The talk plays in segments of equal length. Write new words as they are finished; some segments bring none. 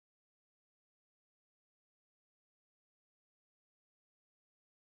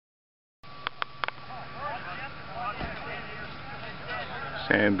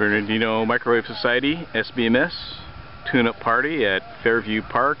San Bernardino Microwave Society, SBMS, tune-up party at Fairview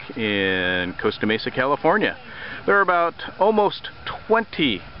Park in Costa Mesa, California. There are about almost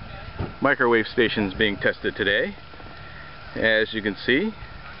 20 microwave stations being tested today. As you can see,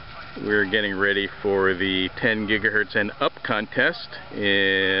 we're getting ready for the 10 gigahertz and up contest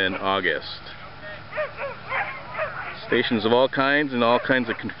in August. Stations of all kinds and all kinds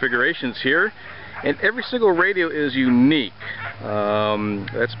of configurations here, and every single radio is unique.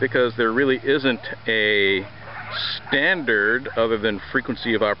 That's because there really isn't a standard other than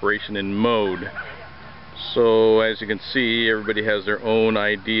frequency of operation and mode. So as you can see, everybody has their own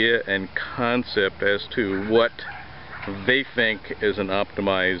idea and concept as to what they think is an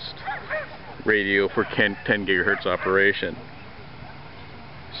optimized radio for 10 gigahertz operation.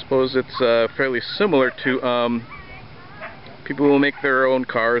 I suppose it's fairly similar to people who make their own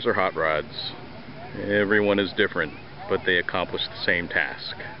cars or hot rods. Everyone is different, but they accomplish the same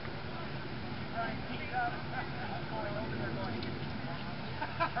task.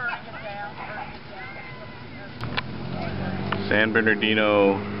 San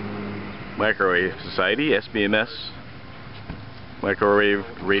Bernardino Microwave Society, SBMS, microwave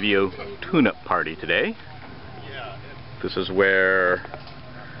radio tune-up party today. This is where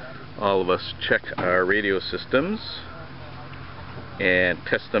all of us check our radio systems and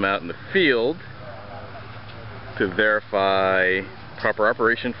test them out in the field to verify proper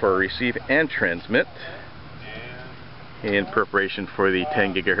operation for receive and transmit in preparation for the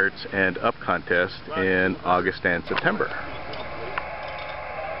 10 gigahertz and up contest in August and September.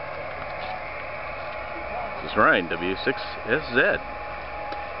 This is Ryan, W6SZ,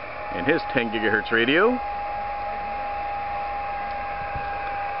 and his 10 gigahertz radio.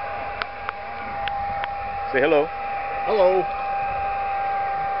 Say hello. Hello.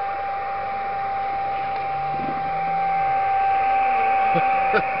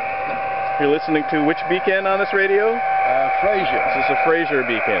 You're listening to which beacon on this radio? Fraser. This is a Fraser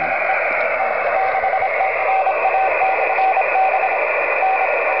beacon. I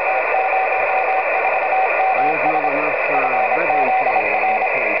have not enough battery power on the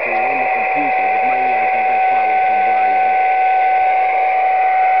computer, but maybe I can get power from Brian.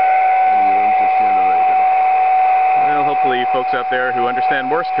 And he runs this generator. Well, hopefully folks out there who understand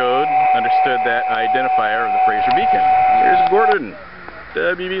Morse code understood that identifier of the Fraser beacon. Here's Gordon,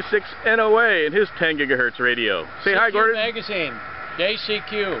 WB6NOA, and his 10 gigahertz radio. Say hi, Gordon. Magazine,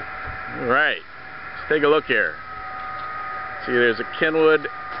 JCQ. Right. Let's take a look here. See, there's a Kenwood,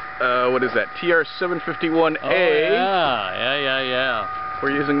 what is that, TR751A. Oh, yeah.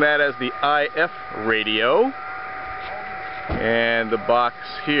 We're using that as the IF radio. And the box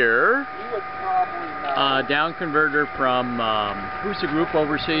here. Down converter from, who's the group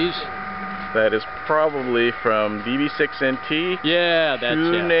overseas? That is probably from DB6NT. Yeah, that's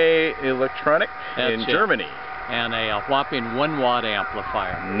it. Electronic in Germany. And a whopping 1 watt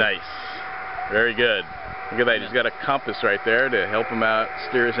amplifier. Nice. Very good. Look at that. He's got a compass right there to help him out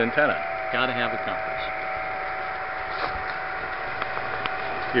steer his antenna. Gotta have a compass.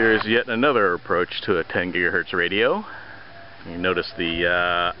 Here's yet another approach to a 10 gigahertz radio. You notice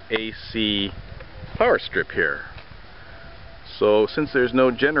the AC power strip here. So since there's no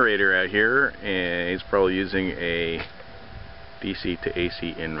generator out here, and he's probably using a DC to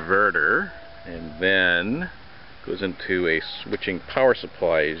AC inverter, and then goes into a switching power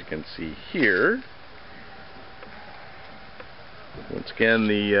supply, as you can see here. Once again,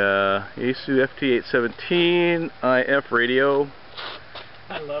 the ASU FT817 IF radio,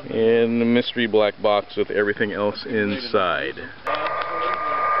 and the mystery black box with everything else inside.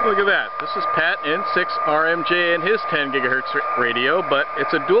 Look at that. This is Pat N6RMJ and his 10 gigahertz radio, but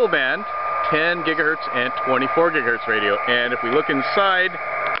it's a dual band 10 gigahertz and 24 gigahertz radio. And if we look inside,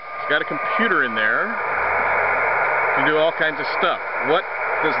 it's got a computer in there to do all kinds of stuff. What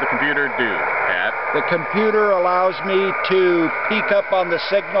does the computer do, Pat? The computer allows me to peek up on the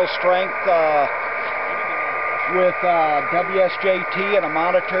signal strength with WSJT in a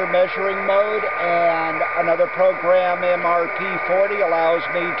monitor measuring mode, and another program, MRP40, allows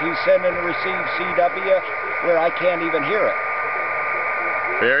me to send and receive CW where I can't even hear it.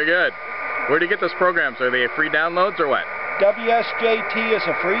 Very good. Where do you get those programs? Are they free downloads or what? WSJT is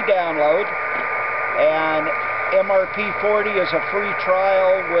a free download, and MRP40 is a free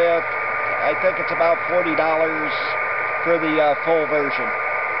trial with, I think it's about $40 for the full version.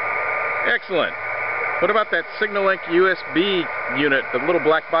 Excellent. What about that Signal-Link USB unit, the little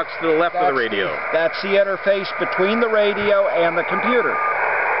black box to the left of the radio? That's the interface between the radio and the computer.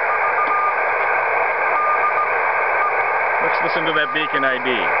 Let's listen to that beacon ID.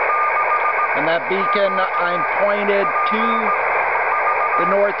 And that beacon, I'm pointed to the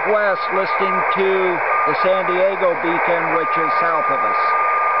northwest, listening to the San Diego beacon, which is south of us.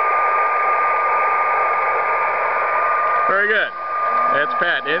 Very good. That's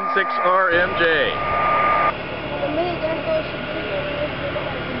Pat, N6RMJ.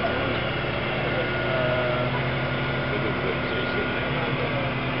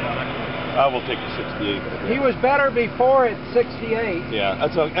 I will take the 68. He was better before at 68. Yeah,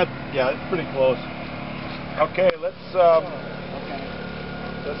 that's pretty close. Okay, let's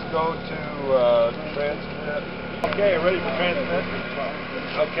go to transmit. Okay, ready for transmit?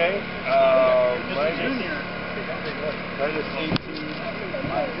 Okay. Minus 18.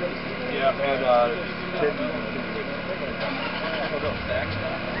 Yeah, and 10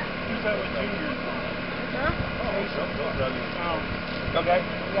 Okay.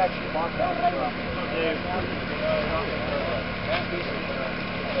 He actually bought that.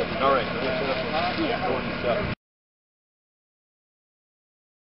 All right.